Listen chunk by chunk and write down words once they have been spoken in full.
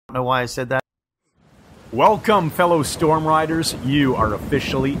I don't know why I said that. Welcome, fellow storm riders. You are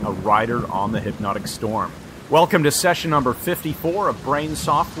officially a rider on the hypnotic storm. Welcome to session number 54 of Brain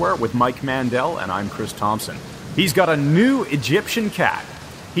Software with Mike Mandel, and I'm Chris Thompson. He's got a new Egyptian cat.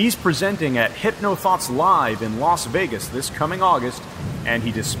 He's presenting at Hypnothoughts Live in Las Vegas this coming August, and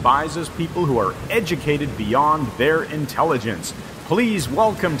he despises people who are educated beyond their intelligence. Please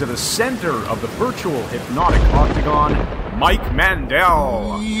welcome to the center of the virtual hypnotic octagon, Mike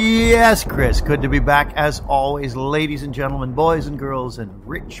Mandel. Yes, Chris. Good to be back as always, ladies and gentlemen, boys and girls, and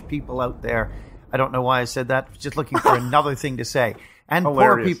rich people out there. I don't know why I said that. Just looking for another thing to say. And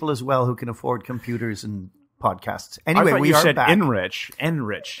Hilarious. Poor people as well who can afford computers and podcasts. Anyway, we are said back. Enriched.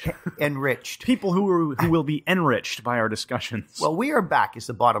 Enriched. People who will be enriched by our discussions. Well, we are back is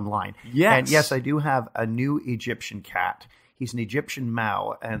the bottom line. Yes. And yes, I do have a new Egyptian cat. He's an Egyptian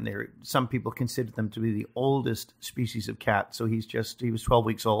Mao, and some people consider them to be the oldest species of cat. So he was 12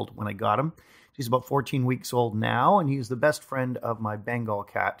 weeks old when I got him. He's about 14 weeks old now, and he's the best friend of my Bengal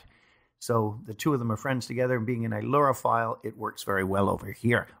cat. So the two of them are friends together, and being an Ilurophile, it works very well over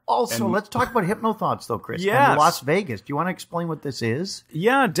here. Also, let's talk about Hypnothoughts, though, Chris. Yes. And Las Vegas. Do you want to explain what this is?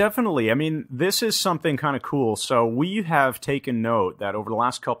 Yeah, definitely. I mean, this is something kind of cool. So we have taken note that over the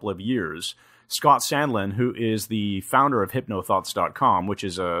last couple of years, Scott Sandlin, who is the founder of Hypnothoughts.com, which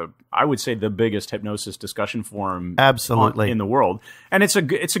is I would say the biggest hypnosis discussion forum in the world. And it's a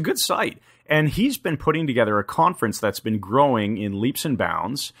good site. And he's been putting together a conference that's been growing in leaps and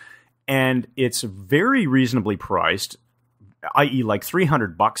bounds. And it's very reasonably priced, i.e. like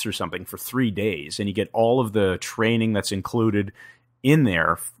 $300 or something for 3 days. And you get all of the training that's included in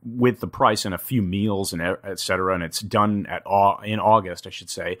there with the price and a few meals and et cetera. And it's done in August, I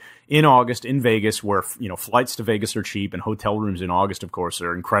should say. In August, in Vegas, where flights to Vegas are cheap and hotel rooms in August, of course,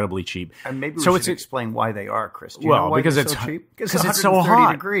 are incredibly cheap. And maybe we should explain why they are, Chris. Do you know why because they're it's so cheap? Because it's so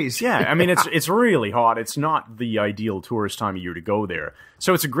hot. Degrees. Yeah, I mean, it's really hot. It's not the ideal tourist time of year to go there.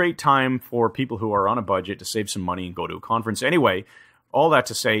 So it's a great time for people who are on a budget to save some money and go to a conference. Anyway, all that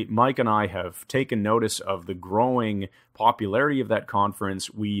to say, Mike and I have taken notice of the growing popularity of that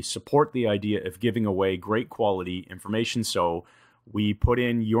conference. We support the idea of giving away great quality information. So we put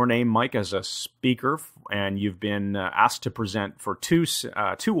in your name, Mike, as a speaker, and you've been asked to present for two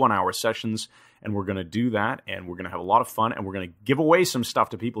 1-hour sessions. And we're going to do that, and we're going to have a lot of fun, and we're going to give away some stuff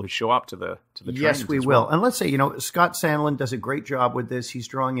to people who show up to the trainings. Yes, we will. And let's say, Scott Sandlin does a great job with this. He's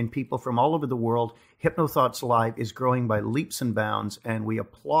drawing in people from all over the world. Hypnothoughts Live is growing by leaps and bounds, and we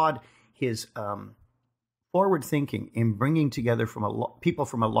applaud his forward thinking in bringing together people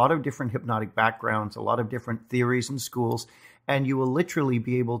from a lot of different hypnotic backgrounds, a lot of different theories and schools, and you will literally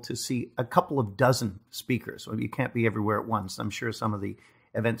be able to see a couple of dozen speakers. Well, you can't be everywhere at once. I'm sure some of the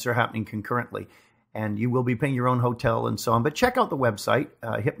events are happening concurrently, and you will be paying your own hotel and so on. But check out the website,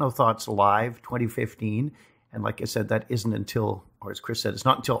 Hypnothoughts Live 2015. And like I said, that isn't until, or as Chris said, it's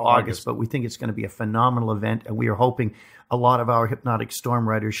not until August, but we think it's going to be a phenomenal event. And we are hoping a lot of our hypnotic storm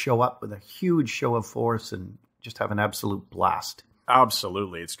riders show up with a huge show of force and just have an absolute blast.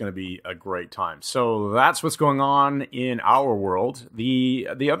 Absolutely. It's going to be a great time. So that's what's going on in our world. The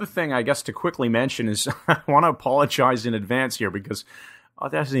other thing, I guess, to quickly mention is I want to apologize in advance here because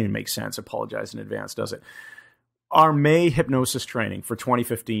that doesn't even make sense. Apologize in advance, does it? Our May hypnosis training for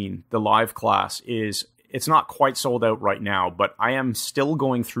 2015, the live class, it's not quite sold out right now, but I am still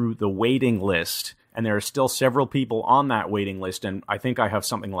going through the waiting list, and there are still several people on that waiting list, and I think I have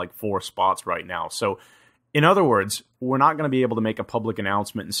something like 4 spots right now. So in other words, we're not going to be able to make a public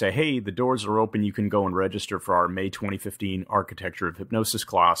announcement and say, hey, the doors are open, you can go and register for our May 2015 Architecture of Hypnosis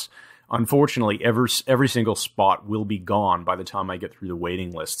class. Unfortunately, every single spot will be gone by the time I get through the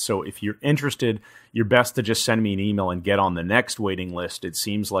waiting list. So if you're interested, you're best to just send me an email and get on the next waiting list. It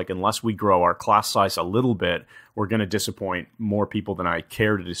seems like unless we grow our class size a little bit, we're going to disappoint more people than I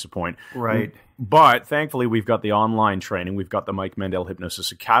care to disappoint. Right. But thankfully, we've got the online training. We've got the Mike Mandel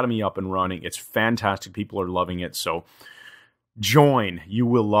Hypnosis Academy up and running. It's fantastic. People are loving it. So join. You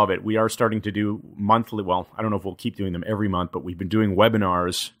will love it. We are starting to do monthly. Well, I don't know if we'll keep doing them every month, but we've been doing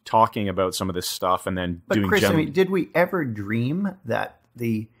webinars talking about some of this stuff and then doing. Chris, did we ever dream that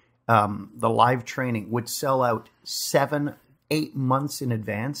the live training would sell out 7-8 months in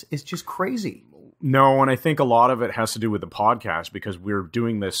advance? It's just crazy. No, and I think a lot of it has to do with the podcast because we're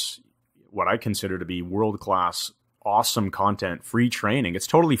doing this, what I consider to be world-class awesome content, free training. It's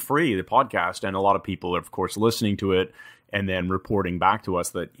totally free, the podcast, and a lot of people are, of course, listening to it and then reporting back to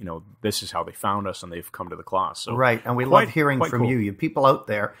us that, this is how they found us and they've come to the class. So right, and we love hearing from you. You people out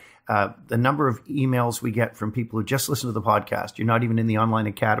there, the number of emails we get from people who just listen to the podcast, you're not even in the online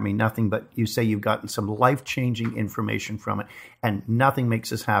academy, nothing, but you say you've gotten some life-changing information from it, and nothing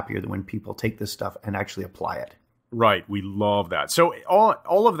makes us happier than when people take this stuff and actually apply it. Right, we love that. So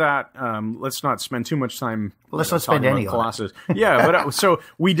all of that. Let's not spend too much time. Well, let's not spend any classes. Yeah, but so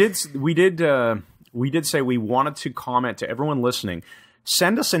we did say we wanted to comment to everyone listening.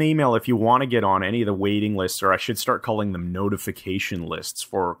 Send us an email if you want to get on any of the waiting lists, or I should start calling them notification lists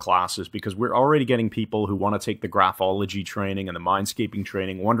for classes, because we're already getting people who want to take the graphology training and the mindscaping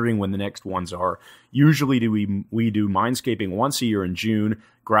training, wondering when the next ones are. Usually we do mindscaping once a year in June,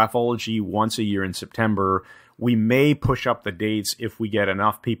 graphology once a year in September. We may push up the dates if we get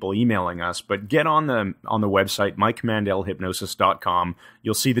enough people emailing us, but get on the website, MikeMandelHypnosis.com.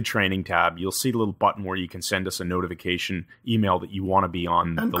 You'll see the training tab. You'll see the little button where you can send us a notification email that you want to be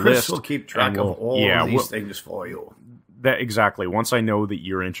on the Chris list. Will keep track of all of these things for you. Exactly. Once I know that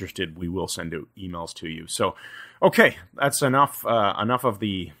you're interested, we will send out emails to you. So, okay, that's enough of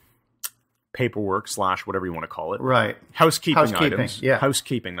the paperwork / whatever you want to call it. Right. Housekeeping items. Yeah.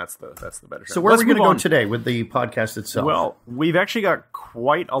 Housekeeping, that's the better term. So where are we going to go today with the podcast itself? Well, we've actually got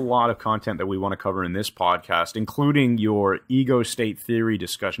quite a lot of content that we want to cover in this podcast, including your ego state theory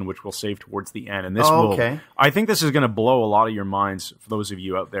discussion, which we'll save towards the end. And this I think this is going to blow a lot of your minds for those of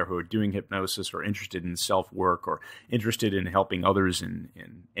you out there who are doing hypnosis or interested in self-work or interested in helping others in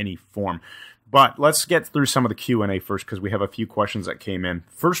any form. But let's get through some of the Q&A first, because we have a few questions that came in.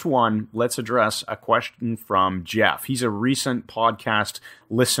 First one, let's address a question from Jeff. He's a recent podcast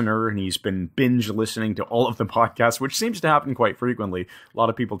listener, and he's been binge listening to all of the podcasts, which seems to happen quite frequently. A lot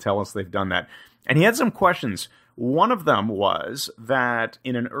of people tell us they've done that. And he had some questions. One of them was that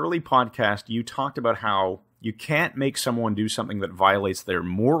in an early podcast, you talked about how you can't make someone do something that violates their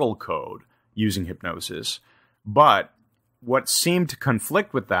moral code using hypnosis. But what seemed to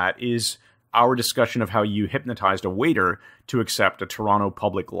conflict with that is our discussion of how you hypnotized a waiter to accept a Toronto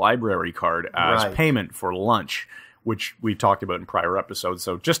Public Library card as payment for lunch, which we talked about in prior episodes.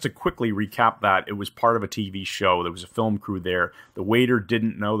 So just to quickly recap that, it was part of a TV show. There was a film crew there. The waiter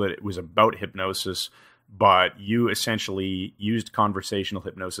didn't know that it was about hypnosis, but you essentially used conversational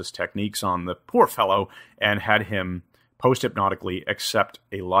hypnosis techniques on the poor fellow and had him post-hypnotically accept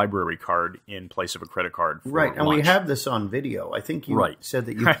a library card in place of a credit card for Right, and lunch. we have this on video. I think you said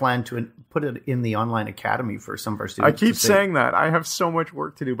that you plan to put it in the online academy for some of our students. I keep saying that. I have so much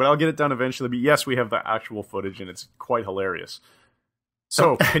work to do, but I'll get it done eventually. But yes, we have the actual footage, and it's quite hilarious.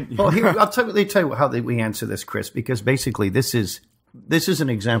 So, I'll tell you how we answer this, Chris, because basically this is an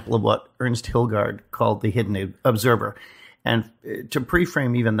example of what Ernst Hilgard called the hidden observer. And to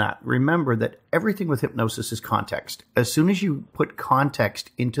pre-frame even that, remember that everything with hypnosis is context. As soon as you put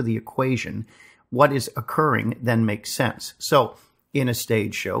context into the equation, what is occurring then makes sense. So in a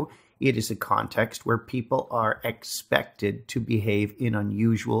stage show, it is a context where people are expected to behave in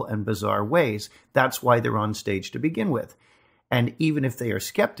unusual and bizarre ways. That's why they're on stage to begin with. And even if they are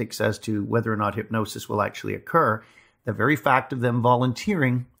skeptics as to whether or not hypnosis will actually occur, the very fact of them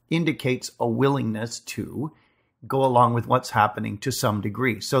volunteering indicates a willingness to go along with what's happening to some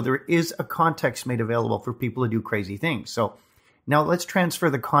degree. So there is a context made available for people to do crazy things. So now let's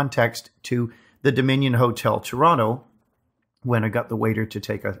transfer the context to the Dominion Hotel Toronto when I got the waiter to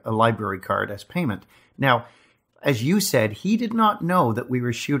take a library card as payment. Now, as you said, he did not know that we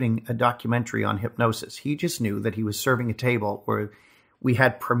were shooting a documentary on hypnosis. He just knew that he was serving a table where we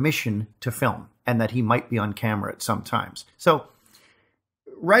had permission to film and that he might be on camera at some times. So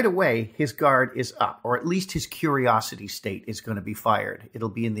right away, his guard is up, or at least his curiosity state is going to be fired. It'll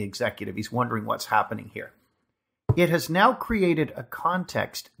be in the executive. He's wondering what's happening here. It has now created a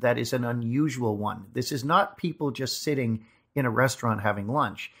context that is an unusual one. This is not people just sitting in a restaurant having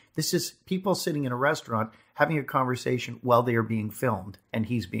lunch. This is people sitting in a restaurant having a conversation while they are being filmed, and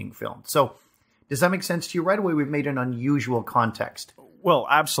he's being filmed. So does that make sense to you? Right away, we've made an unusual context. Well,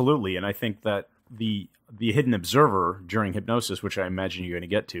 absolutely. And I think that the hidden observer during hypnosis, which I imagine you're going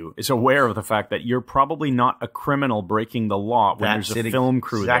to get to, is aware of the fact that you're probably not a criminal breaking the law when there's a film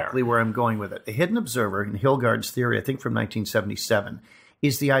crew there. Exactly where I'm going with it. The hidden observer, in Hilgard's theory, I think from 1977,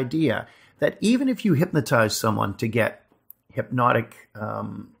 is the idea that even if you hypnotize someone to get hypnotic,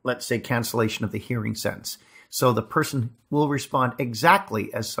 let's say, cancellation of the hearing sense, so the person will respond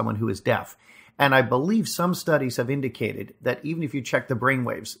exactly as someone who is deaf. And I believe some studies have indicated that even if you check the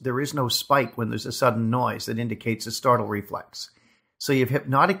brainwaves, there is no spike when there's a sudden noise that indicates a startle reflex. So you've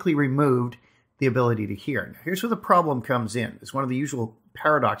hypnotically removed the ability to hear. Now, here's where the problem comes in. It's one of the usual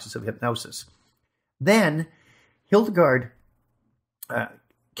paradoxes of hypnosis. Then Hildegard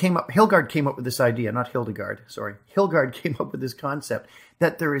came up with this idea, not Hildegard, sorry. Hildegard came up with this concept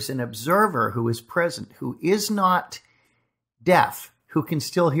that there is an observer who is present, who is not deaf, who can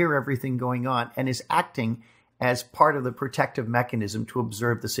still hear everything going on and is acting as part of the protective mechanism to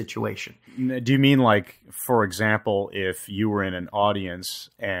observe the situation. Do you mean, like, for example, if you were in an audience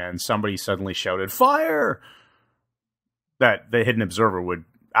and somebody suddenly shouted, "Fire!" that the hidden observer would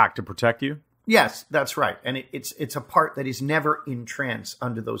act to protect you? Yes, that's right. And it's a part that is never in trance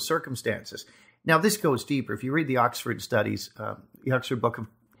under those circumstances. Now, this goes deeper. If you read the Oxford studies, the Oxford Book of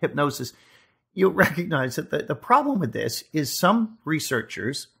Hypnosis, you'll recognize that the problem with this is some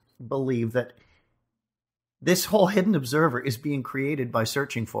researchers believe that this whole hidden observer is being created by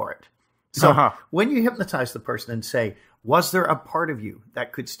searching for it. So when you hypnotize the person and say, was there a part of you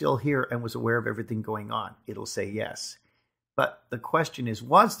that could still hear and was aware of everything going on? It'll say yes. But the question is,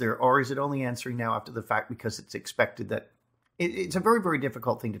 was there, or is it only answering now after the fact because it's expected that it's a very, very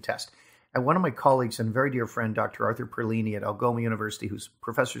difficult thing to test. And one of my colleagues and very dear friend, Dr. Arthur Perlini at Algoma University, who's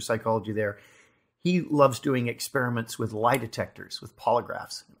professor of psychology there, he loves doing experiments with lie detectors, with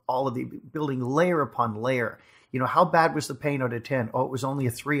polygraphs, all of the building layer upon layer. You know, how bad was the pain out of 10? Oh, it was only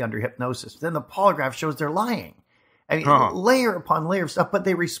a 3 under hypnosis. Then the polygraph shows they're lying. I mean, layer upon layer of stuff, but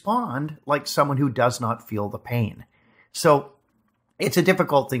they respond like someone who does not feel the pain. So it's a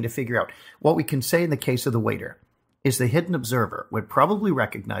difficult thing to figure out. What we can say in the case of the waiter is the hidden observer would probably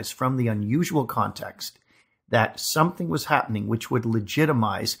recognize from the unusual context that something was happening which would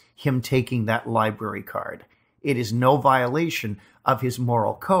legitimize him taking that library card. It is no violation of his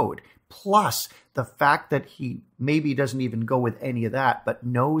moral code. Plus, the fact that he maybe doesn't even go with any of that, but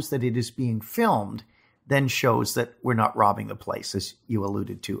knows that it is being filmed, then shows that we're not robbing the place, as you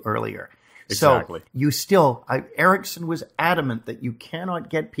alluded to earlier. Exactly. So you still, Erickson was adamant that you cannot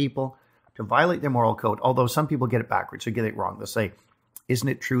get people to violate their moral code, although some people get it backwards or get it wrong. They'll say, isn't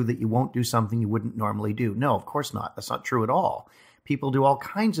it true that you won't do something you wouldn't normally do? No, of course not. That's not true at all. People do all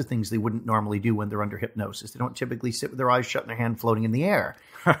kinds of things they wouldn't normally do when they're under hypnosis. They don't typically sit with their eyes shut and their hand floating in the air.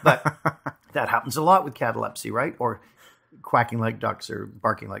 But that happens a lot with catalepsy, right? Or quacking like ducks or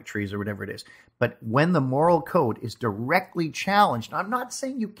barking like trees or whatever it is. But when the moral code is directly challenged, I'm not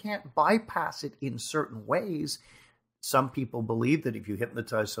saying you can't bypass it in certain ways. Some people believe that if you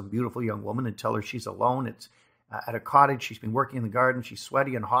hypnotize some beautiful young woman and tell her she's alone, it's at a cottage, she's been working in the garden, she's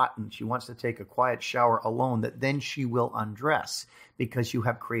sweaty and hot, and she wants to take a quiet shower alone, that then she will undress because you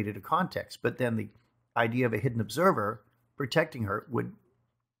have created a context. But then the idea of a hidden observer protecting her would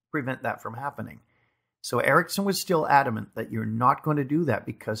prevent that from happening. So Erickson was still adamant that you're not going to do that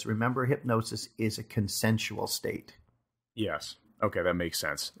because, remember, hypnosis is a consensual state. Yes. Okay, that makes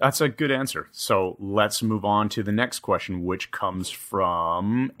sense. That's a good answer. So let's move on to the next question, which comes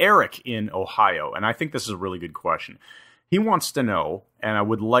from Eric in Ohio. And I think this is a really good question. He wants to know, and I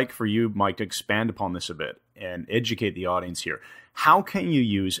would like for you, Mike, to expand upon this a bit and educate the audience here. How can you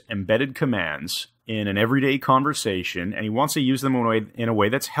use embedded commands in an everyday conversation? And he wants to use them in a way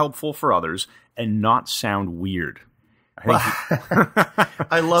that's helpful for others and not sound weird.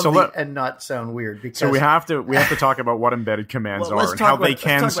 I love and not sound weird. Because so we have to talk about what embedded commands are and how they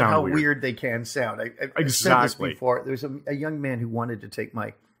can sound weird. How weird they can sound. I've said this before. There's a young man who wanted to take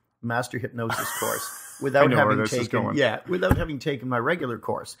my master hypnosis course without having taken my regular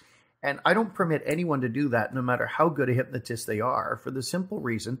course. And I don't permit anyone to do that, no matter how good a hypnotist they are, for the simple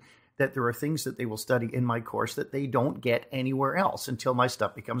reason that there are things that they will study in my course that they don't get anywhere else until my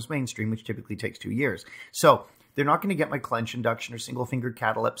stuff becomes mainstream, which typically takes 2 years. So they're not going to get my clench induction or single-fingered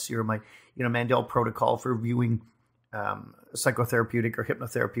catalepsy or my Mandel protocol for viewing psychotherapeutic or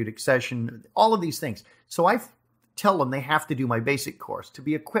hypnotherapeutic session, all of these things. So I tell them they have to do my basic course to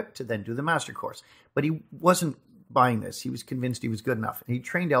be equipped to then do the master course. But he wasn't buying this. He was convinced he was good enough. And he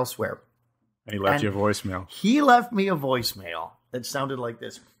trained elsewhere. And he left you a voicemail. He left me a voicemail that sounded like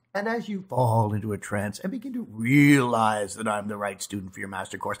this. And as you fall into a trance and begin to realize that I'm the right student for your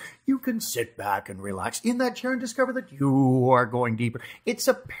master course, you can sit back and relax in that chair and discover that you are going deeper. It's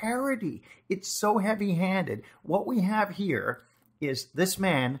a parody. It's so heavy-handed. What we have here is this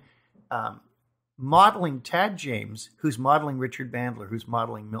man modeling Tad James, who's modeling Richard Bandler, who's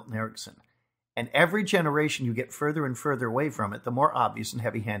modeling Milton Erickson. And every generation you get further and further away from it, the more obvious and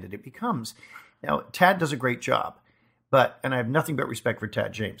heavy-handed it becomes. Now, Tad does a great job. And I have nothing but respect for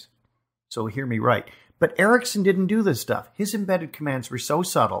Tad James, so hear me right. But Erickson didn't do this stuff. His embedded commands were so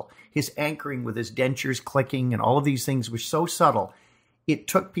subtle. His anchoring with his dentures clicking and all of these things were so subtle. It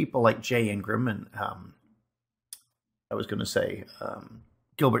took people like Jay Ingram and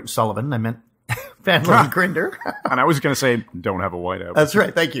Gilbert and Sullivan. I meant Bandler and Grinder. And I was going to say, don't have a whiteout. That's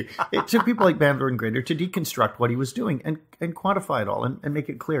right. Thank you. It took people like Mandel and Grinder to deconstruct what he was doing and quantify it all and make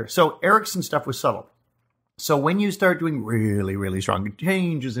it clear. So Erickson's stuff was subtle. So when you start doing really, really strong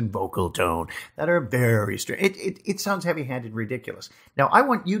changes in vocal tone that are very strange, it sounds heavy-handed and ridiculous. Now, I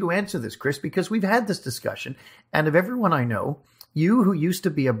want you to answer this, Chris, because we've had this discussion. And of everyone I know, you who used to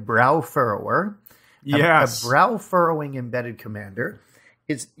be a brow furrower, yes, a brow furrowing embedded commander,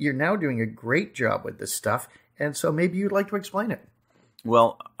 you're now doing a great job with this stuff. And so maybe you'd like to explain it.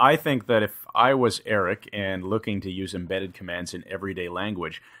 Well, I think that if I was Eric and looking to use embedded commands in everyday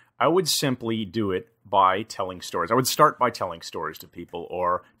language, I would simply do it by telling stories. I would start by telling stories to people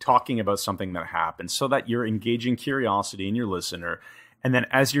or talking about something that happened so that you're engaging curiosity in your listener. And then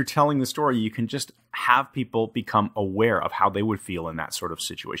as you're telling the story, you can just have people become aware of how they would feel in that sort of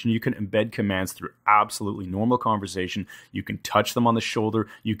situation. You can embed commands through absolutely normal conversation. You can touch them on the shoulder.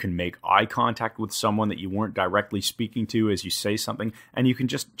 You can make eye contact with someone that you weren't directly speaking to as you say something. And you can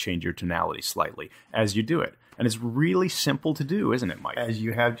just change your tonality slightly as you do it. And it's really simple to do, isn't it, Mike? As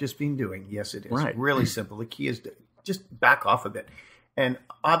you have just been doing. Yes, it is. Right. Really simple. The key is to just back off a bit. And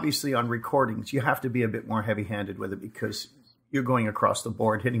obviously on recordings, you have to be a bit more heavy-handed with it because you're going across the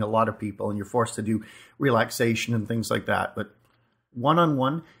board, hitting a lot of people, and you're forced to do relaxation and things like that. But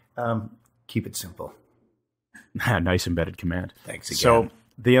one-on-one, keep it simple. Nice embedded command. Thanks again. So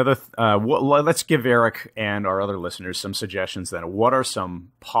the other, let's give Eric and our other listeners some suggestions then. What are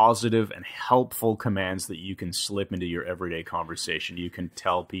some positive and helpful commands that you can slip into your everyday conversation? You can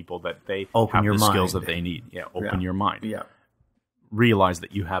tell people that they have the skills that they need. Yeah, open your mind. Yeah. Realize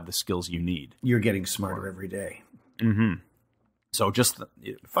that you have the skills you need. You're getting smarter every day. Mm-hmm. So just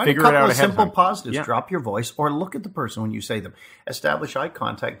find figure a couple it out of ahead simple of time. positives. Yeah. Drop your voice or look at the person when you say them. Establish eye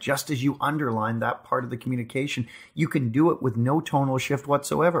contact just as you underline that part of the communication. You can do it with no tonal shift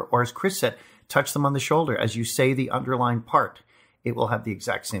whatsoever. Or as Chris said, touch them on the shoulder as you say the underlined part. It will have the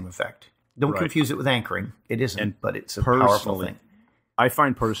exact same effect. Don't confuse it with anchoring. It isn't, but it's a powerful thing. I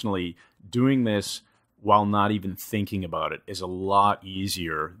find personally doing this while not even thinking about it is a lot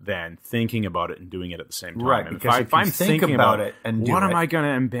easier than thinking about it and doing it at the same time. Right, and because if I'm thinking about it and do what it, am I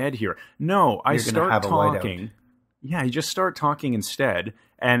going to embed here? No, I start talking. Yeah, you just start talking instead.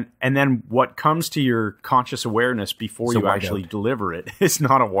 And then what comes to your conscious awareness before you actually deliver it is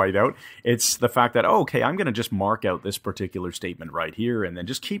not a whiteout. It's the fact that, okay, I'm going to just mark out this particular statement right here and then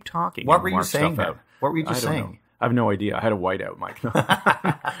just keep talking. What were you saying? What were you just saying? I have no idea. I had a whiteout, Mike.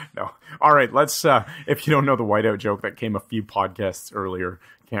 No. All right, let's, if you don't know the whiteout joke that came a few podcasts earlier,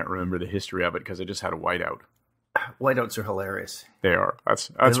 can't remember the history of it because I just had a whiteout. Whiteouts are hilarious. They are.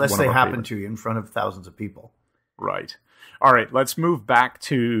 That's unless they happen to you in front of thousands of people. Right. All right, let's move back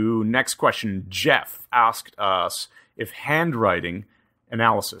to next question. Jeff asked us if handwriting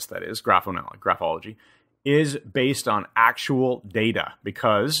analysis, that is, graphology, is based on actual data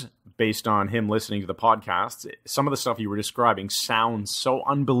because based on him listening to the podcast, some of the stuff you were describing sounds so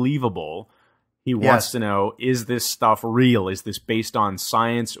unbelievable. He wants to know, is this stuff real? Is this based on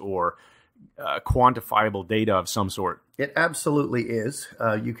science or quantifiable data of some sort? It absolutely is.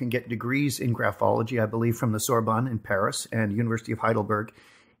 You can get degrees in graphology, I believe, from the Sorbonne in Paris and University of Heidelberg.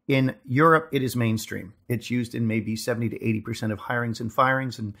 In Europe, it is mainstream. It's used in maybe 70 to 80% of hirings and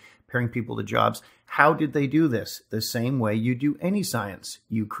firings and pairing people to jobs. How did they do this? The same way you do any science.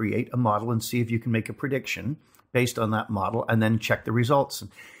 You create a model and see if you can make a prediction based on that model and then check the results.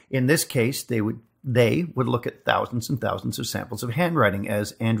 In this case, they would look at thousands and thousands of samples of handwriting,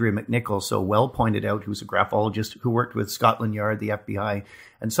 as Andrea McNichol so well pointed out, who's a graphologist who worked with Scotland Yard, the FBI,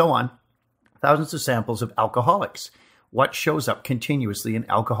 and so on. Thousands of samples of alcoholics. What shows up continuously in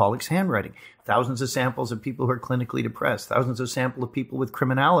alcoholics' handwriting? Thousands of samples of people who are clinically depressed, thousands of samples of people with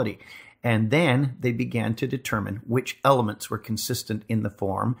criminality. And then they began to determine which elements were consistent in the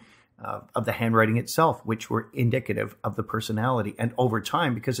form of the handwriting itself, which were indicative of the personality. And over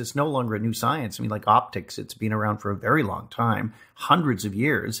time, because it's no longer a new science, I mean, like optics, it's been around for a very long time, hundreds of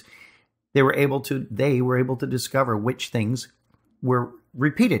years, they were able to discover which things were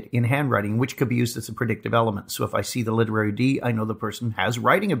repeated in handwriting, which could be used as a predictive element. So if I see the literary D, I know the person has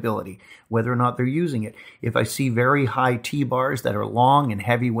writing ability, whether or not they're using it. If I see very high T bars that are long and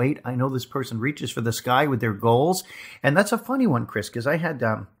heavyweight, I know this person reaches for the sky with their goals. And that's a funny one, Chris, because I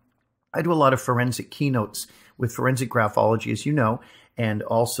do a lot of forensic keynotes with forensic graphology, as you know, and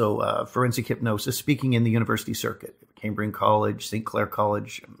also forensic hypnosis, speaking in the university circuit, Cambridge College, St. Clair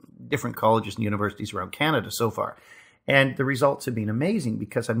College, different colleges and universities around Canada so far. And the results have been amazing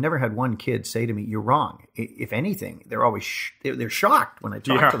because I've never had one kid say to me, "You're wrong." If anything, they're always they're shocked when I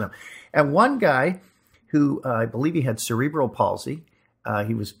talk to them. And one guy who I believe he had cerebral palsy,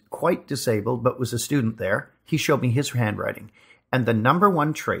 He was quite disabled, but was a student there. He showed me his handwriting. And the number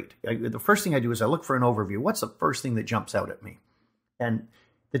one trait, the first thing I do is I look for an overview. What's the first thing that jumps out at me? And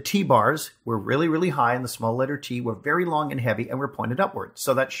the T bars were really, really high, and the small letter T were very long and heavy and were pointed upward.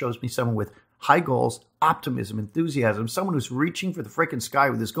 So that shows me someone with high goals, optimism, enthusiasm, someone who's reaching for the frickin' sky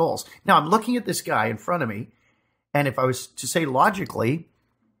with his goals. Now, I'm looking at this guy in front of me, and if I was to say logically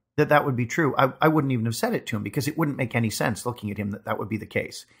that would be true, I wouldn't even have said it to him because it wouldn't make any sense looking at him that would be the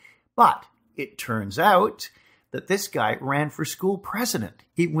case. But it turns out that this guy ran for school president,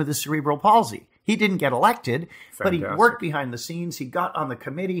 even with a cerebral palsy. He didn't get elected, but he worked behind the scenes. He got on the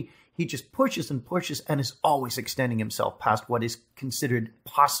committee. He just pushes and pushes and is always extending himself past what is considered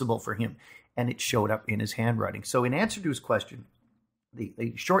possible for him. And it showed up in his handwriting. So in answer to his question,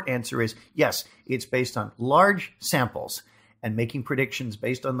 the short answer is yes, it's based on large samples and making predictions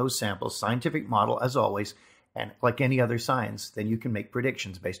based on those samples, scientific model as always. And like any other science, then you can make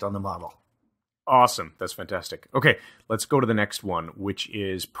predictions based on the model. Awesome. That's fantastic. Okay, let's go to the next one, which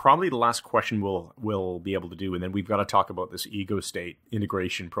is probably the last question we'll be able to do. And then we've got to talk about this ego state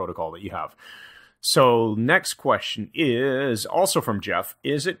integration protocol that you have. So next question is also from Jeff.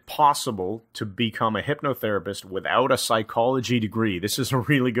 Is it possible to become a hypnotherapist without a psychology degree? This is a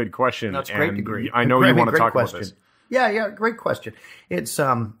really good question. That's a great degree. I know you want to talk about this. Yeah, great question. It's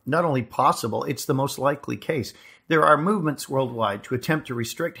not only possible, it's the most likely case. There are movements worldwide to attempt to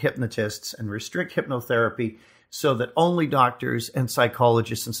restrict hypnotists and restrict hypnotherapy so that only doctors and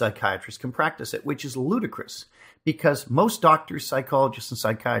psychologists and psychiatrists can practice it, which is ludicrous because most doctors, psychologists, and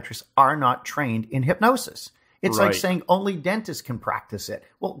psychiatrists are not trained in hypnosis. It's like saying only dentists can practice it.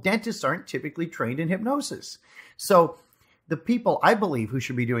 Well, dentists aren't typically trained in hypnosis. So the people I believe who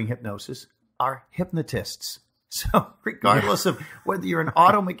should be doing hypnosis are hypnotists. So regardless of whether you're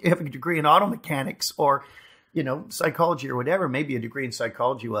have a degree in auto mechanics or, psychology or whatever, maybe a degree in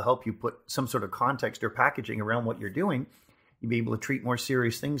psychology will help you put some sort of context or packaging around what you're doing. You'll be able to treat more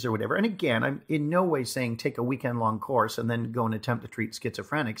serious things or whatever. And again, I'm in no way saying take a weekend-long course and then go and attempt to treat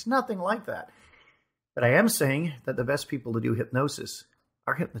schizophrenics. Nothing like that. But I am saying that the best people to do hypnosis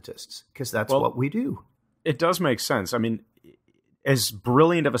are hypnotists because that's what we do. It does make sense. I mean, as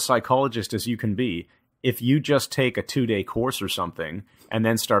brilliant of a psychologist as you can be, if you just take a 2-day course or something and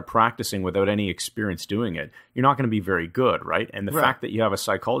then start practicing without any experience doing it, you're not going to be very good, right? And the fact that you have a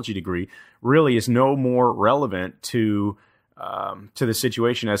psychology degree really is no more relevant to the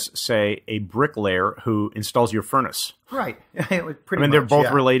situation as, say, a bricklayer who installs your furnace. Right. They're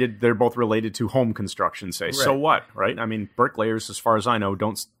both related. They're both related to home construction, say. Right. So what, right? I mean, bricklayers, as far as I know,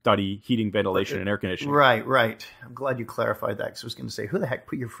 don't study heating, ventilation, and air conditioning. Right. I'm glad you clarified that because I was going to say, who the heck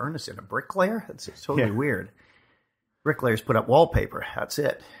put your furnace in? A bricklayer? That's totally weird. Bricklayers put up wallpaper. That's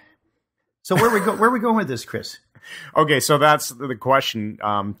it. So where are we going with this, Chris? Okay, so that's the question.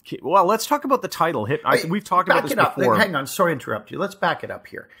 Well, let's talk about the title. We've talked about this before. Hang on, sorry to interrupt you. Let's back it up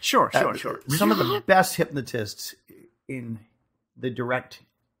here. Sure. Some of the best hypnotists in the direct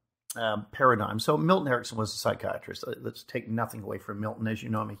paradigm. So Milton Erickson was a psychiatrist. Let's take nothing away from Milton. As you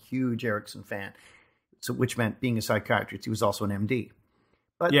know, I'm a huge Erickson fan. So, which meant being a psychiatrist, he was also an MD.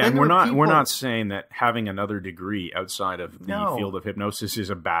 But and we're not saying that having another degree outside of the field of hypnosis is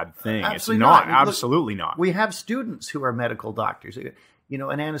a bad thing. Absolutely it's not. Look, absolutely not. We have students who are medical doctors. An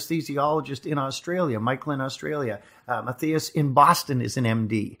anesthesiologist in Australia, Michael in Australia, Matthias in Boston is an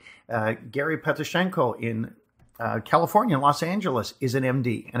MD. Gary Petroshenko in California, in Los Angeles, is an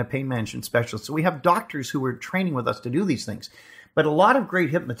MD and a pain management specialist. So we have doctors who are training with us to do these things. But a lot of great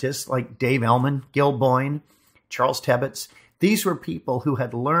hypnotists like Dave Ellman, Gil Boyne, Charles Tebbets, these were people who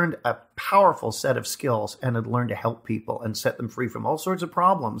had learned a powerful set of skills and had learned to help people and set them free from all sorts of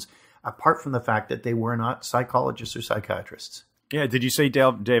problems, apart from the fact that they were not psychologists or psychiatrists. Yeah, did you say Dave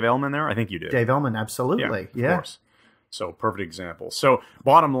Ellman there? I think you did. Dave Ellman, absolutely. Yeah, of course. So, perfect example. So,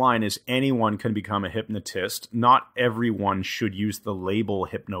 bottom line is anyone can become a hypnotist. Not everyone should use the label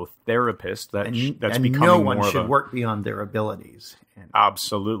hypnotherapist. That's becoming no one should work beyond their abilities. And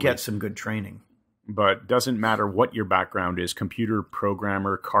absolutely. Get some good training. But doesn't matter what your background is, computer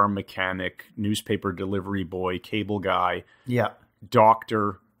programmer, car mechanic, newspaper delivery boy, cable guy,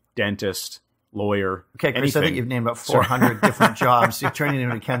 doctor, dentist, lawyer. Okay, Chris, I think you've named about 400 different jobs. You're turning it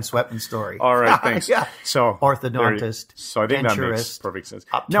into a Ken Sweatman story. All right, thanks. So orthodontist, so I think that makes perfect sense.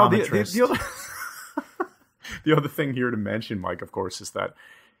 Now, the other thing here to mention, Mike, of course, is that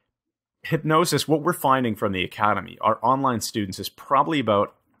hypnosis, what we're finding from the Academy, our online students, is probably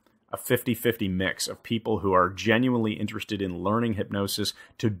about a 50-50 mix of people who are genuinely interested in learning hypnosis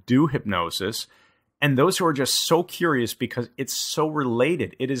to do hypnosis, and those who are just so curious because it's so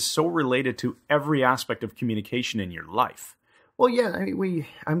related. It is so related to every aspect of communication in your life. Well, yeah, I mean,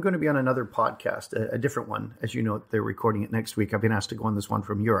 I'm going to be on another podcast, a different one. As you know, they're recording it next week. I've been asked to go on this one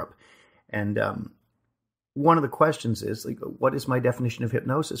from Europe. And one of the questions is, like, what is my definition of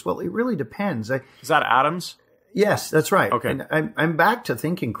hypnosis? Well, it really depends. Is that Adams? Yes, that's right. Okay. And I'm back to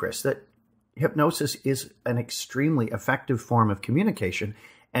thinking, Chris, that hypnosis is an extremely effective form of communication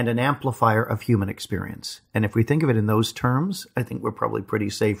and an amplifier of human experience. And if we think of it in those terms, I think we're probably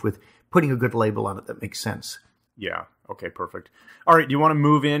pretty safe with putting a good label on it that makes sense. Yeah. Okay, perfect. All right, do you want to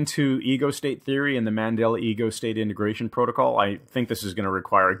move into ego state theory and the Mandel ego state integration protocol? I think this is going to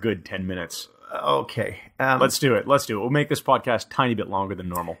require a good 10 minutes. Okay. Let's do it. We'll make this podcast a tiny bit longer than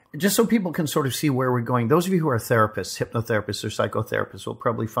normal. Just so people can sort of see where we're going. Those of you who are therapists, hypnotherapists, or psychotherapists will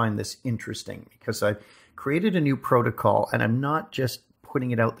probably find this interesting because I've created a new protocol, and I'm not just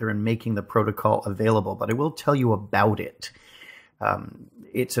putting it out there and making the protocol available, but I will tell you about it.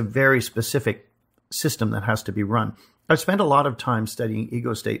 It's a very specific system that has to be run. I've spent a lot of time studying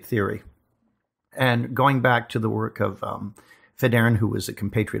ego state theory and going back to the work of Federn, who was a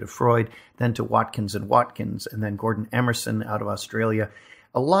compatriot of Freud, then to Watkins and Watkins, and then Gordon Emerson out of Australia.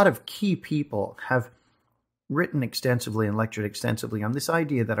 A lot of key people have written extensively and lectured extensively on this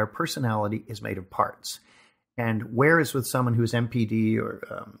idea that our personality is made of parts. And whereas with someone who's MPD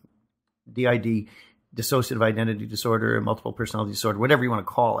or DID, dissociative identity disorder, multiple personality disorder, whatever you want to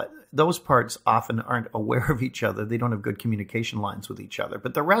call it, those parts often aren't aware of each other. They don't have good communication lines with each other.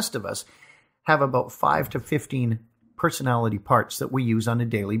 But the rest of us have about 5 to 15 personality parts that we use on a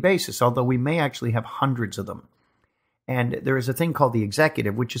daily basis, although we may actually have hundreds of them. And there is a thing called the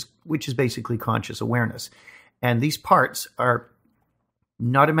executive, which is basically conscious awareness. And these parts are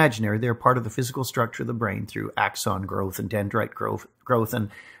not imaginary. They're part of the physical structure of the brain through axon growth and dendrite growth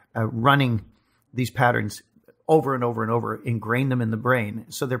and running these patterns over and over and over, ingrain them in the brain.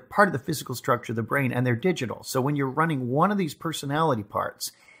 So they're part of the physical structure of the brain, and they're digital. So when you're running one of these personality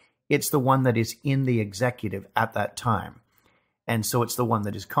parts, it's the one that is in the executive at that time. And so it's the one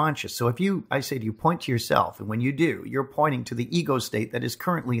that is conscious. So I say to you, point to yourself. And when you do, you're pointing to the ego state that is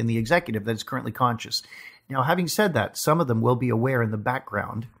currently in the executive, that is currently conscious. Now, having said that, some of them will be aware in the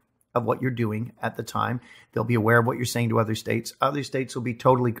background of what you're doing at the time. They'll be aware of what you're saying to other states. Other states will be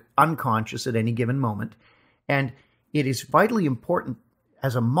totally unconscious at any given moment. And it is vitally important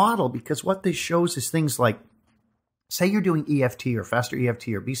as a model because what this shows is things like, say you're doing EFT or faster EFT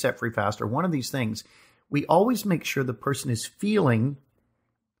or Be Set Free Fast or one of these things, we always make sure the person is feeling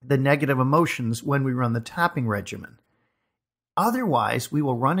the negative emotions when we run the tapping regimen. Otherwise, we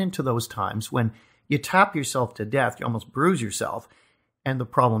will run into those times when you tap yourself to death, you almost bruise yourself, and the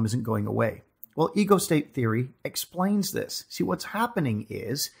problem isn't going away. Well, ego state theory explains this. See, what's happening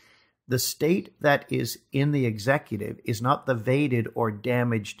is the state that is in the executive is not the vaded or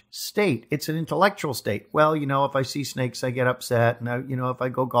damaged state. It's an intellectual state. Well, if I see snakes, I get upset. And, if I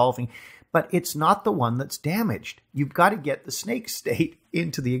go golfing. But it's not the one that's damaged. You've got to get the snake state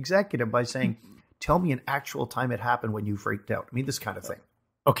into the executive by saying, tell me an actual time it happened when you freaked out. I mean, this kind of thing.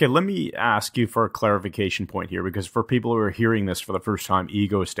 Okay, let me ask you for a clarification point here, because for people who are hearing this for the first time,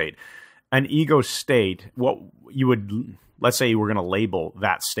 ego state. An ego state, what you would, let's say you were going to label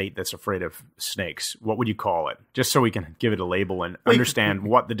that state that's afraid of snakes. What would you call it? Just so we can give it a label and understand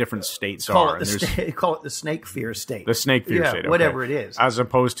what the different states are. Call it the snake fear state. The snake fear state, okay. Whatever it is. As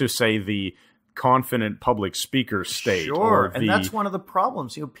opposed to, say, the confident public speaker state. Sure, and that's one of the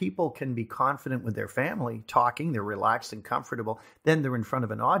problems. People can be confident with their family, talking, they're relaxed and comfortable. Then they're in front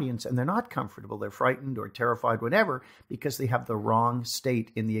of an audience and they're not comfortable. They're frightened or terrified, whatever, because they have the wrong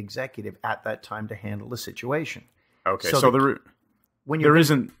state in the executive at that time to handle the situation. Okay, so go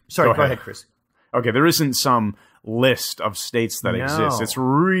ahead, Chris. Okay, there isn't some list of states that exist. It's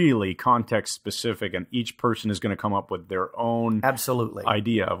really context specific, and each person is going to come up with their own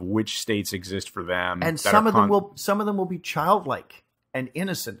idea of which states exist for them. And some of them will be childlike and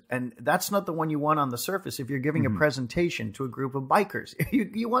innocent, and that's not the one you want on the surface. If you're giving a presentation to a group of bikers,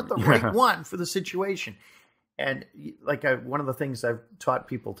 you want the right one for the situation. And one of the things I've taught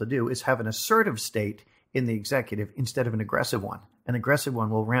people to do is have an assertive state in the executive instead of an aggressive one. An aggressive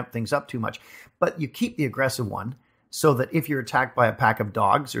one will ramp things up too much. But you keep the aggressive one so that if you're attacked by a pack of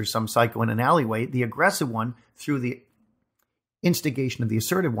dogs or some psycho in an alleyway, the aggressive one, through the instigation of the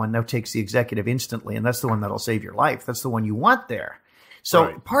assertive one, now takes the executive instantly, and that's the one that'll save your life. That's the one you want there.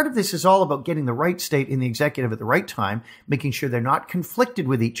 So part of this is all about getting the right state in the executive at the right time, making sure they're not conflicted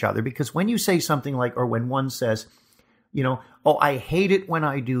with each other. Because when you say something like, or when one says, oh, I hate it when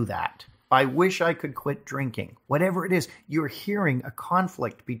I do that. I wish I could quit drinking. Whatever it is, you're hearing a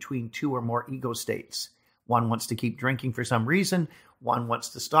conflict between two or more ego states. One wants to keep drinking for some reason. One wants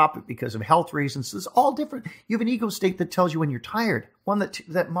to stop it because of health reasons. It's all different. You have an ego state that tells you when you're tired, one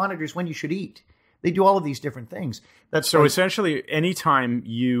that monitors when you should eat. They do all of these different things. So essentially, anytime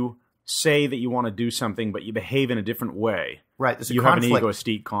you say that you want to do something, but you behave in a different way, right? There's a you conflict. have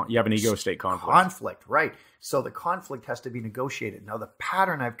an ego state conflict. Conflict, right? So the conflict has to be negotiated. Now, the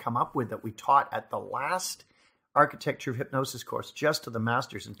pattern I've come up with that we taught at the last Architecture of Hypnosis course, just to the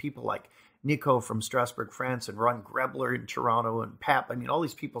masters, and people like Nico from Strasbourg, France, and Ron Grebler in Toronto, and Pap. I mean, all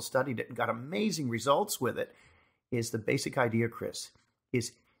these people studied it and got amazing results with it. Is the basic idea, Chris,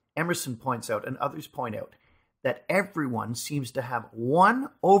 is Emerson points out and others point out that everyone seems to have one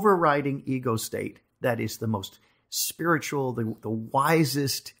overriding ego state that is the most spiritual, the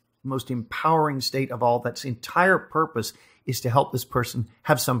wisest, most empowering state of all. That's entire purpose is to help this person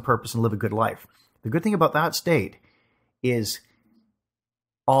have some purpose and live a good life. The good thing about that state is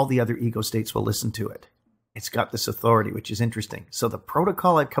all the other ego states will listen to it. It's got this authority, which is interesting. So the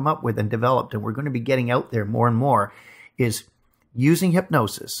protocol I've come up with and developed, and we're going to be getting out there more and more, is using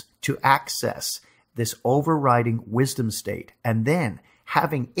hypnosis to access this overriding wisdom state, and then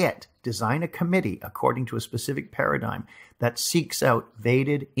having it design a committee according to a specific paradigm that seeks out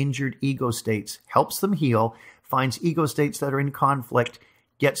vaded, injured ego states, helps them heal, finds ego states that are in conflict,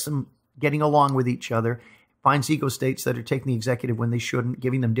 gets them getting along with each other, finds ego states that are taking the executive when they shouldn't,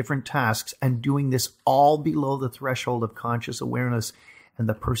 giving them different tasks, and doing this all below the threshold of conscious awareness. And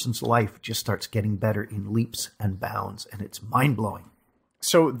the person's life just starts getting better in leaps and bounds, and it's mind-blowing.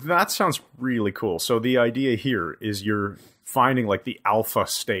 So that sounds really cool. So the idea here is you're finding like the alpha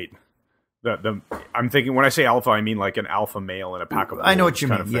state. I'm thinking when I say alpha, I mean like an alpha male in a pack of wolves. I know what you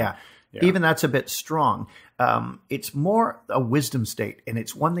mean. Yeah. Even that's a bit strong. It's more a wisdom state, and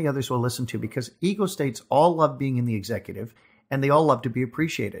it's one the others will listen to, because ego states all love being in the executive, and they all love to be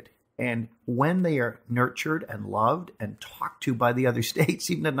appreciated. And when they are nurtured and loved and talked to by the other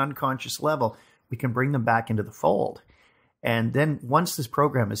states, even at an unconscious level, we can bring them back into the fold. And then once this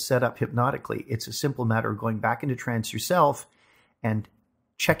program is set up hypnotically, it's a simple matter of going back into trance yourself and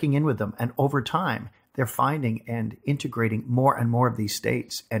checking in with them. And over time, they're finding and integrating more and more of these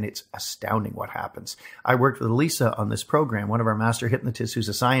states. And it's astounding what happens. I worked with Lisa on this program, one of our master hypnotists who's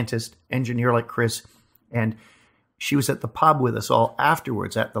a scientist, engineer like Chris. And she was at the pub with us all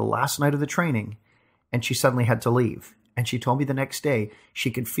afterwards at the last night of the training. And she suddenly had to leave. And she told me the next day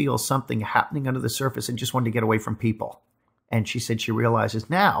she could feel something happening under the surface and just wanted to get away from people. And she said she realizes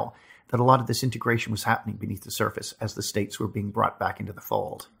now that a lot of this integration was happening beneath the surface as the states were being brought back into the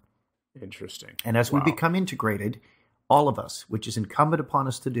fold. Interesting. And as we become integrated, all of us, which is incumbent upon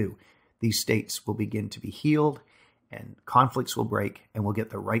us to do, these states will begin to be healed and conflicts will break, and we'll get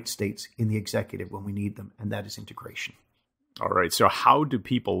the right states in the executive when we need them. And that is integration. All right. So how do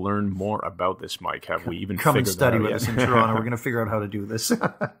people learn more about this, Mike? Have we even come and study with yet? us in Toronto? We're going to figure out how to do this.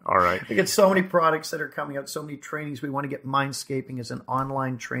 All right. We get so many products that are coming out, so many trainings. We want to get Mindscaping as an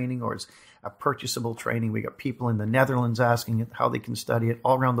online training or as a purchasable training. We got people in the Netherlands asking how they can study it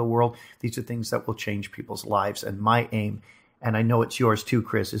all around the world. These are things that will change people's lives. And my aim, and I know it's yours too,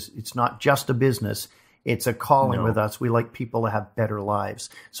 Chris, is it's not just a business. It's a calling with us. We like people to have better lives.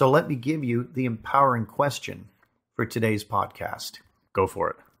 So let me give you the empowering question for today's podcast. Go for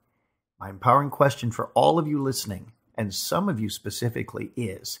it. My empowering question for all of you listening, and some of you specifically,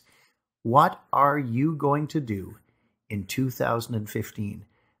 is what are you going to do in 2015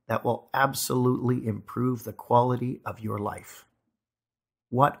 that will absolutely improve the quality of your life?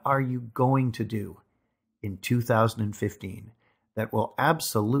 What are you going to do in 2015 that will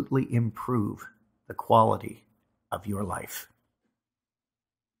absolutely improve the quality of your life?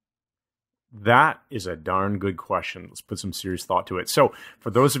 That is a darn good question. Let's put some serious thought to it. So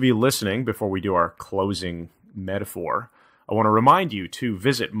for those of you listening, before we do our closing metaphor, I want to remind you to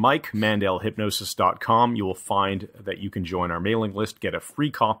visit MikeMandelHypnosis.com. You will find that you can join our mailing list, get a free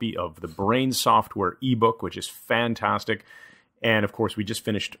copy of the Brain Software ebook, which is fantastic. And of course, we just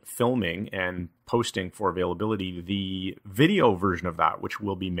finished filming and posting for availability the video version of that, which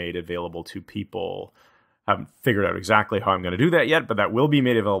will be made available to people. Haven't figured out exactly how I'm going to do that yet, but that will be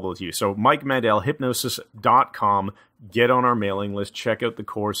made available to you. So MikeMandelHypnosis.com. Get on our mailing list. Check out the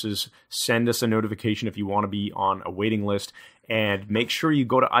courses. Send us a notification if you want to be on a waiting list. And make sure you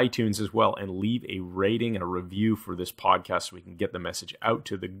go to iTunes as well and leave a rating and a review for this podcast so we can get the message out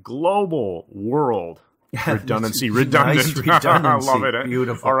to the global world. Redundancy. Nice redundancy. I love it.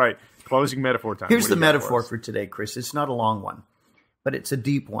 Beautiful. All right. Closing metaphor time. Here's the metaphor for today, Chris. It's not a long one, but it's a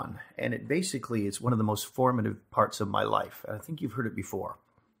deep one. And it basically is one of the most formative parts of my life. I think you've heard it before.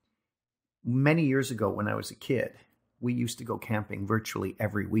 Many years ago when I was a kid, we used to go camping virtually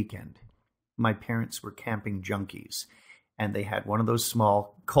every weekend. My parents were camping junkies. and they had one of those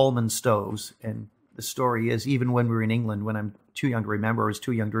small Coleman stoves. And the story is, even when we were in England, when I'm too young to remember, I was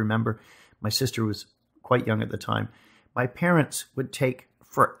too young to remember, my sister was quite young at the time, my parents would take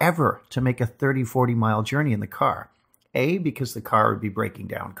forever to make a 30, 40-mile journey in the car. A, because the car would be breaking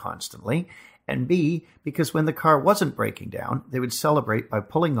down constantly, and B, because when the car wasn't breaking down, they would celebrate by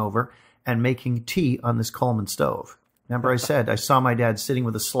pulling over and making tea on this Coleman stove. Remember I said I saw my dad sitting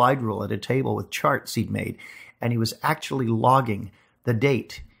with a slide rule at a table with charts he'd made, and he was actually logging the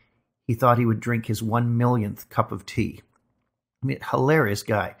date he thought he would drink his 1 millionth cup of tea. I mean, hilarious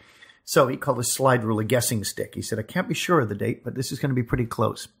guy. So he called his slide rule a guessing stick. He said, I can't be sure of the date, but this is going to be pretty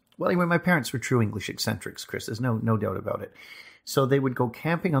close. Well, anyway, my parents were true English eccentrics, Chris. There's no doubt about it. So they would go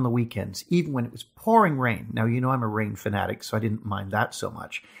camping on the weekends, even when it was pouring rain. Now, you know I'm a rain fanatic, so I didn't mind that so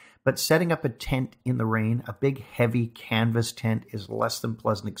much. But setting up a tent in the rain, a big, heavy canvas tent, is less than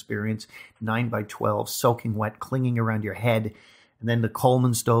pleasant experience. 9 by 12, soaking wet, clinging around your head. And then the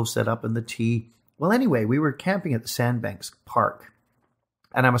Coleman stove set up and the tea. Well, anyway, we were camping at the Sandbanks Park.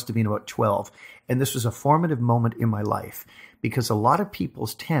 And I must have been about 12. And this was a formative moment in my life because a lot of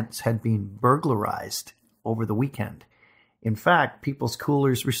people's tents had been burglarized over the weekend. In fact, people's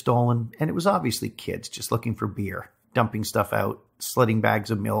coolers were stolen, and it was obviously kids just looking for beer, dumping stuff out, slitting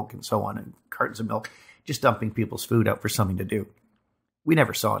bags of milk and so on, and cartons of milk, just dumping people's food out for something to do. We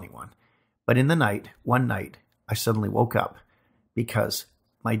never saw anyone. But in the night, one night, I suddenly woke up because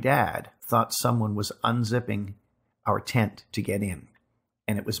my dad thought someone was unzipping our tent to get in.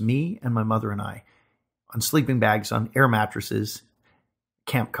 And it was me and my mother and I on sleeping bags, on air mattresses,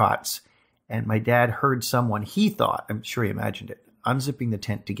 camp cots. And my dad heard someone, he thought, I'm sure he imagined it, unzipping the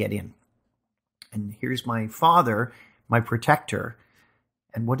tent to get in. And here's my father, my protector.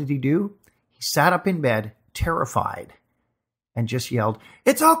 And what did he do? He sat up in bed, terrified, and just yelled,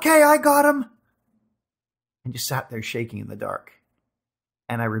 "It's okay, I got him!" And just sat there shaking in the dark.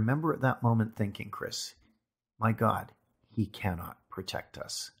 And I remember at that moment thinking, Chris, my God, he cannot protect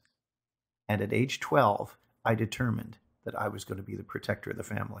us. And at age 12, I determined that I was going to be the protector of the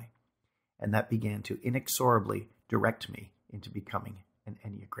family. And that began to inexorably direct me into becoming an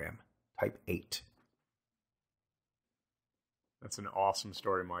Enneagram Type 8. That's an awesome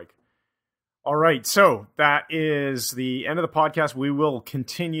story, Mike. All right, so that is the end of the podcast. We will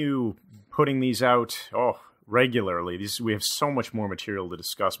continue putting these out regularly. We have so much more material to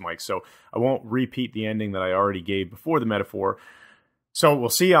discuss, Mike, so I won't repeat the ending that I already gave before the metaphor. So we'll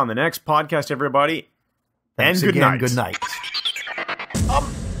see you on the next podcast, everybody. Thanks and good again. night. Good night.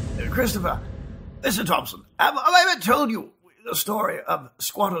 Christopher, Mr. Thompson, have I ever told you the story of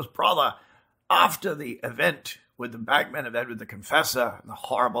Squatter's brother after the event with the bagmen of Edward the Confessor and the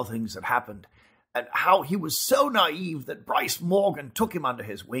horrible things that happened, and how he was so naive that Bryce Morgan took him under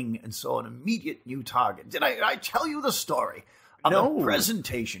his wing and saw an immediate new target? Did I tell you the story of the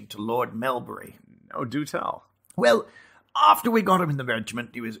presentation to Lord Melbury? No, do tell. Well, after we got him in the regiment,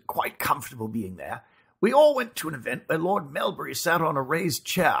 he was quite comfortable being there. We all went to an event where Lord Melbury sat on a raised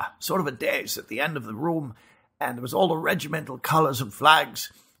chair, sort of a dais at the end of the room, and there was all the regimental colours and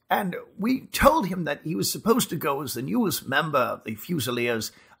flags. And we told him that he was supposed to go as the newest member of the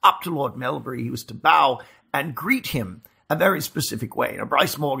Fusiliers up to Lord Melbury. He was to bow and greet him a very specific way. Now,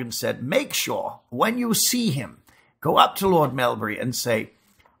 Bryce Morgan said, make sure when you see him, go up to Lord Melbury and say,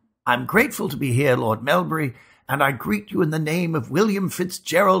 "I'm grateful to be here, Lord Melbury, and I greet you in the name of William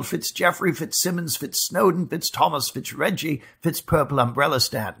Fitzgerald, Fitzgeoffrey, Fitzsimmons, Fitzsnowden, Fitzthomas, Fitzreggie, Fitzpurple Umbrella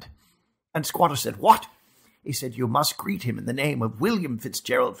Stand." And Squatter said, "What?" He said, "You must greet him in the name of William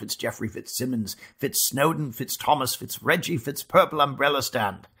Fitzgerald, Fitzgeoffrey, Fitzsimmons, Fitzsnowden, Fitzthomas, Fitzreggie, Fitzpurple Umbrella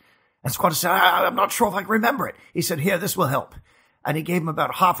Stand." And Squatter said, "I'm not sure if I can remember it." He said, "Here, this will help." And he gave him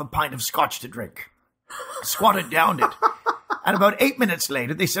about half a pint of scotch to drink. Squatter downed it. And about 8 minutes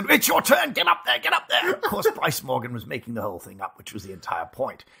later, they said, "It's your turn, get up there, get up there." Of course, Bryce Morgan was making the whole thing up, which was the entire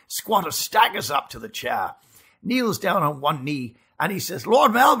point. Squatter staggers up to the chair, kneels down on one knee, and he says,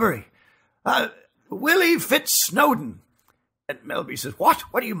 "Lord Melbury, Willie Fitzsnowden." And Melbury says, "What?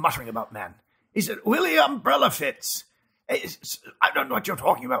 What are you muttering about, man?" He said, "Willie Umbrella Fitz. I don't know what you're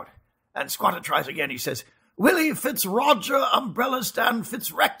talking about." And Squatter tries again. He says, "Willie Fitzroger Umbrella Stand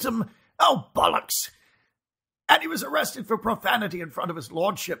Fitzrectum." Oh, bollocks. And he was arrested for profanity in front of his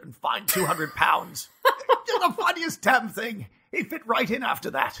lordship and fined £200. Just the funniest damn thing. He fit right in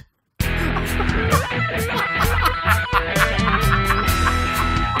after that.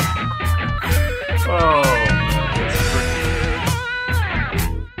 Oh.